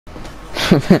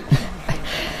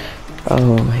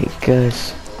Oh my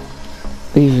gosh.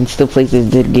 We even still play this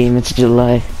dead game. It's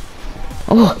July.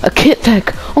 Oh, a kit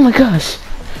pack. Oh my gosh.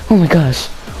 Oh my gosh.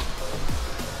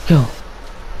 Yo.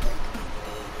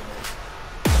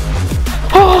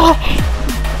 Oh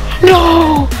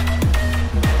no.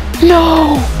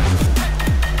 No.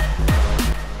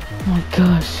 Oh my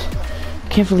gosh.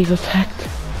 Can't believe I packed.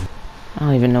 I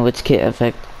don't even know which kit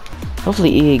effect.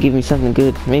 Hopefully EA give me something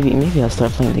good. Maybe I'll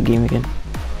start playing the game again.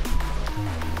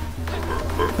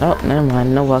 Oh, never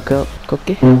mind. No walkout.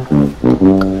 Okay.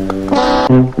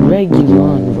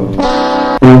 Regulon, bro.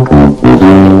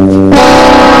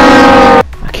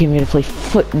 I came here to play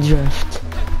foot draft.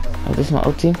 Oh, this is my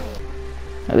old team.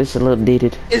 Oh, this is a little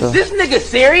dated. Is this nigga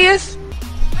serious?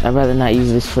 I'd rather not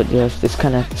use this foot draft. It's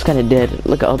kind of dead.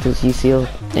 Look at all this UCO,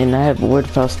 and I have word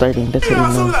file starting. That's what you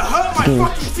know.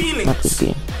 This game, not this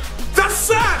game. That's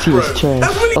sad, Team is trash.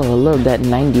 Oh, I love that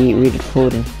 98 rated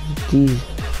Foden. Jeez.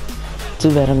 Too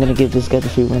bad I'm gonna give this guy the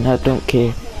free win. I don't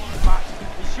care.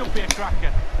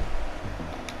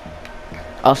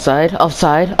 Offside,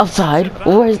 offside, offside.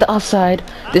 Where's the offside?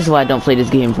 This is why I don't play this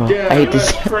game, bro. Yeah, I hate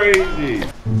this. Crazy.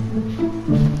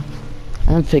 I'm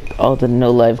gonna pick all the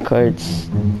no live cards.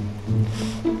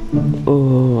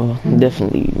 Oh,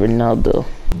 definitely Ronaldo.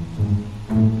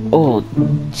 Oh,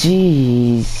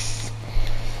 jeez.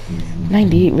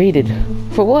 98 rated.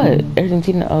 For what?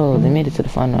 Argentina. Oh, they made it to the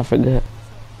final. I forgot.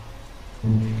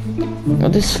 Oh,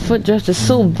 this foot draft is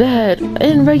so bad.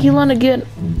 And Regulon again.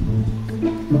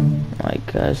 Oh my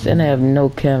gosh. And I have no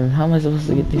chem. How am I supposed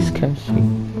to get this chemistry?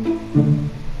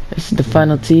 This is the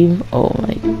final team. Oh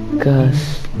my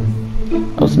gosh.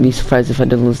 I wouldn't be surprised if I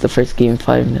didn't lose the first game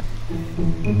 5-0.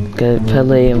 Got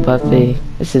Pele and Mbappe.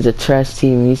 This is a trash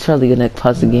team. He's probably gonna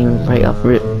pause the game right off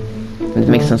rip and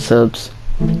make some subs.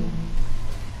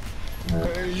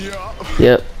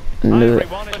 Yep. Knew it.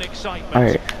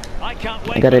 Alright.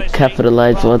 I gotta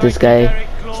capitalize while this guy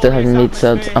still hasn't made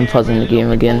subs. I'm pausing the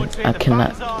game again. I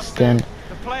cannot stand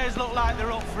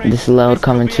this loud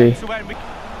commentary.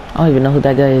 I don't even know who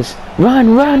that guy is.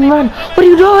 Run, run, run! What are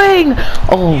you doing?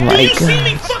 Oh my god. See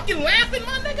me fucking laughing,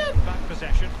 my nigga?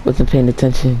 Wasn't paying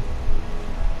attention.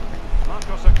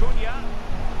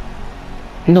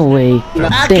 No way.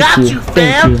 Thank you.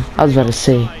 Thank you. I was about to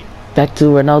say. Back to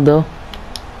Ronaldo.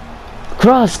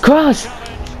 Cross, cross!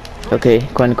 Okay,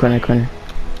 corner, corner, corner.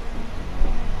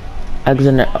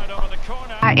 Alexander.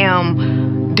 I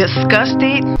am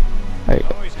disgusted. Alright.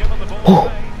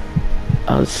 Oh!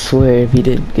 I swear if he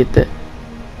didn't get that.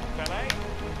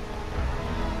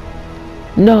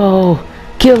 No!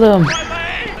 Kill him!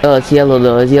 Oh, it's yellow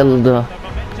though, it's yellow though.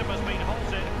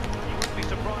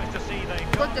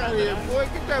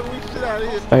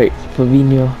 Alright,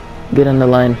 Fabinho, get on the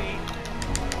line.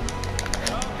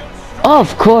 Oh,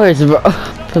 of course, bro.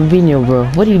 Fabinho, bro,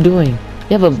 what are you doing?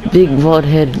 You have a big bald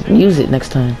head. Use it next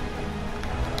time.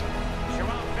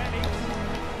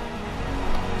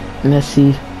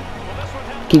 Messi.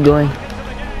 Keep going.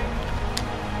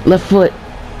 Left foot.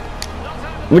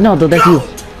 Ronaldo, that's you.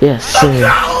 Yes, sir.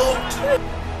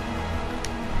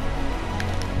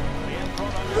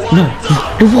 No.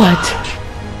 What?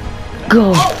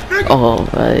 Go. Oh,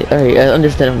 alright,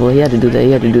 understandable. He had to do that.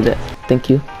 He had to do that. Thank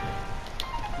you.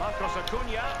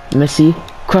 Messi.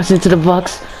 Cross into the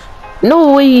box.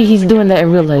 No way he's doing that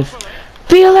in real life.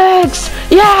 Felix!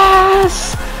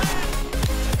 Yes!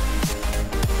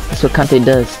 That's what Kante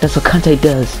does. That's what Kante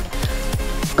does.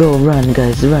 Go, run,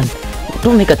 guys, run.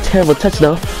 Don't make a terrible touch,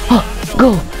 though. Oh,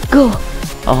 go, go.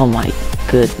 Oh my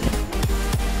goodness.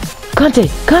 Kante,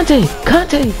 Kante,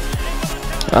 Kante.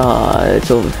 Ah,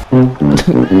 it's over.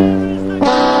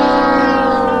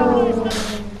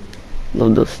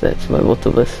 Love those stats by both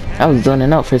of us. I was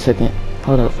zoning out for a second.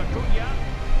 Hold up.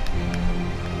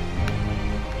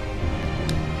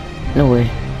 No way.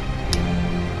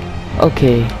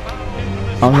 Okay. I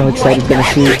don't know which side he's gonna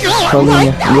shoot.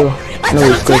 Paulinho, yo. No,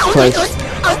 he scores twice.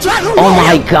 Oh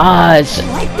my gosh!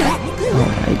 Oh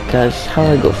my gosh, how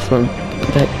do I go from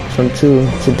back from 2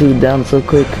 to 2 down so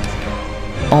quick?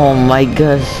 Oh my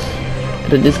gosh.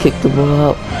 Could have just kicked the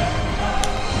ball out.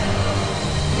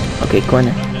 Okay,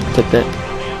 corner. Take that.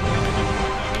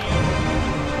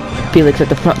 Felix at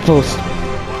the front post.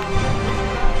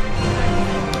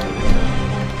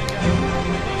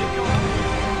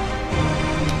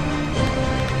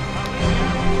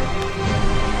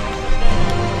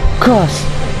 Cross.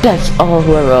 That's all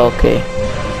whoever. Okay.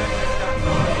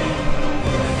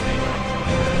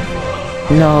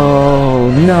 No,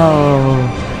 no,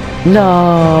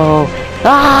 no.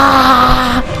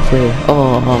 Ah! Okay.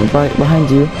 Oh, right behind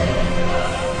you.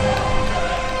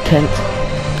 Kent.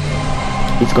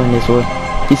 He's going this way.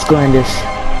 He's scoring this.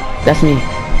 That's me.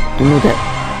 You know that.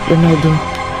 Ronaldo.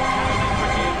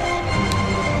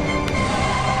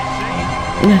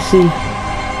 Messi.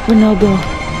 Ronaldo.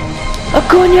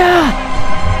 Acuna!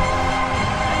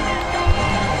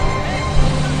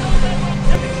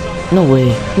 No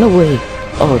way. No way.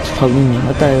 Oh, it's Paulinho.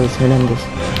 I thought it was Hernandez.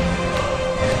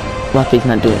 Rafi's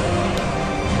not doing it.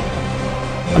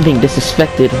 I'm being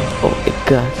disrespected. Oh my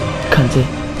god. Kante.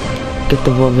 Get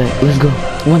the ball back. Let's go.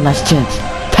 One last chance.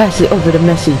 Pass it over to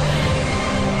Messi.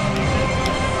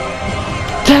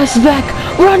 Pass back.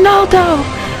 Ronaldo.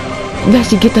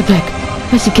 Messi, get that back.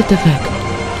 Messi, get that back.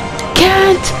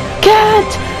 Can't.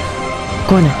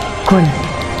 Corner.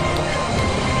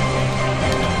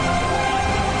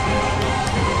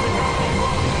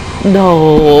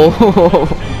 No.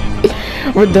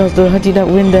 Ronaldo, how did you not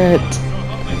win that?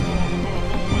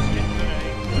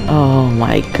 Oh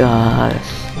my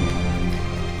gosh.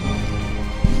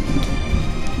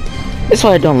 That's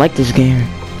why I don't like this game.